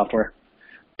 beta software.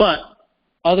 But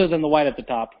other than the white at the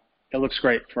top, it looks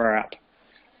great for our app.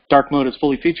 Dark mode is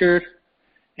fully featured.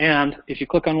 And if you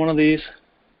click on one of these,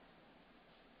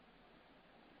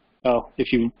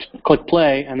 if you click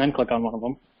play and then click on one of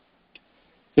them,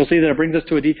 you'll see that it brings us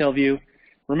to a detail view.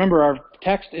 Remember, our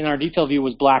text in our detail view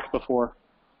was black before,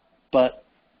 but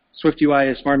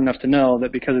SwiftUI is smart enough to know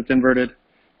that because it's inverted,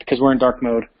 because we're in dark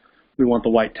mode, we want the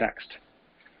white text.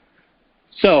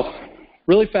 So,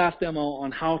 really fast demo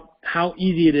on how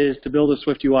easy it is to build a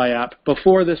SwiftUI app.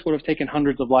 Before, this would have taken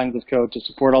hundreds of lines of code to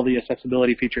support all the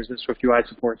accessibility features that SwiftUI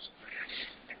supports.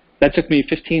 That took me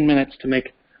 15 minutes to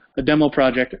make a demo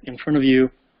project in front of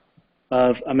you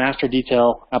of a master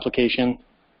detail application,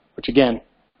 which again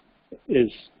is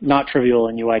not trivial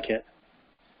in UIKit.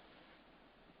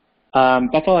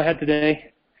 That's all I had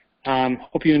today.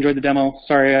 Hope you enjoyed the demo.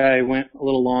 Sorry I went a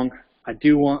little long. I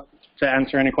do want to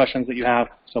answer any questions that you have,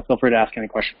 so feel free to ask any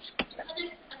questions. Other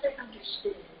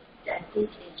understood that this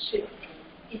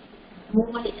is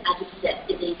more as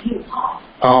the view part.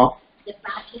 The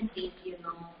backend is,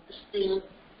 still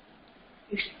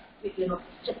you know,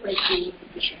 separately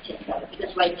we should take care of,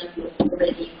 because right now you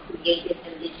already created a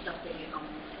list of the, you know,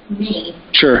 names.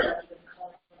 Sure. So,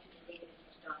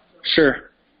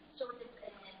 Sure. so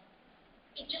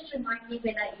it just reminds me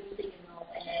when I use the, you know,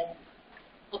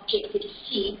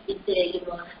 Objective-C, in the, you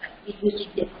know, using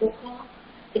the COPA.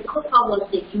 The COPA was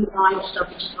the UI stuff,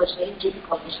 which was very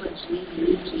difficult. This one's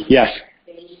really easy. Yes.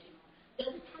 Very, does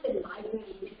it have a library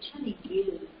to tell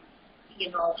you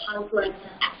know, how to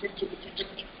access to this, or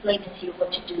just explain it to you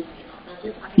what to do, you know, does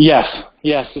it? Yes,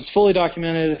 yes, it's fully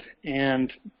documented,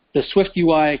 and the Swift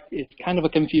UI is kind of a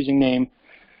confusing name.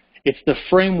 It's the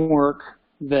framework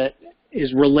that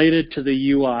is related to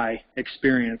the UI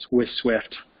experience with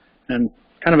Swift, and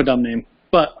kind of a dumb name,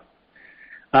 but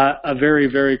a very,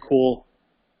 very cool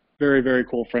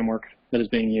framework that is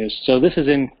being used. So this is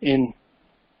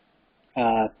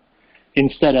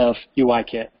instead of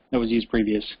UIKit that was used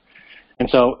previous. And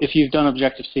so if you've done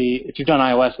Objective-C, if you've done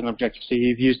iOS and Objective-C,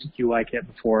 you've used UIKit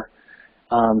before.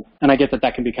 And I get that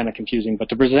that can be kind of confusing, but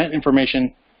to present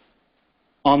information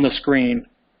on the screen,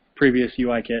 previous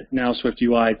UIKit, now Swift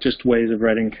UI, just ways of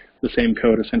writing the same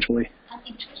code essentially. An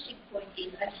interesting point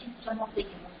is I've seen some of the, you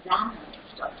know, YAML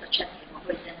stuff, such as, you know,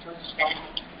 horizontal stack.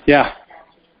 Yeah.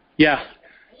 Yeah.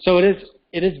 So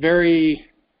it is very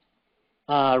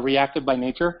reactive by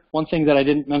nature. One thing that I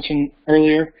didn't mention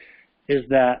earlier is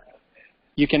that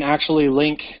you can actually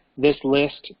link this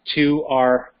list to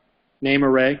our name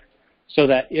array, so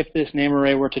that if this name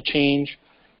array were to change,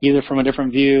 either from a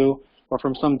different view or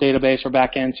from some database or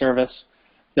backend service,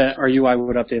 that our UI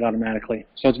would update automatically.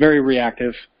 So it's very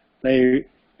reactive. They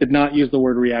did not use the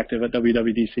word reactive at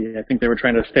WWDC. I think they were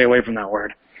trying to stay away from that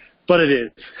word, but it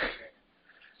is.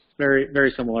 Very,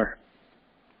 very similar.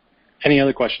 Any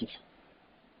other questions?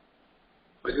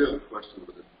 I do have a question,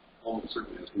 but it almost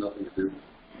certainly has nothing to do,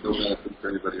 no benefit for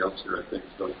anybody else here, I think.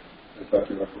 So I'll talk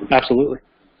to you afterwards. Absolutely.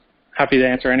 Happy to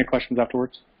answer any questions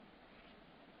afterwards.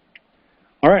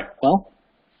 All right, well,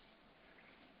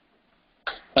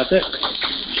 that's it.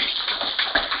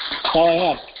 That's all I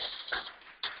have.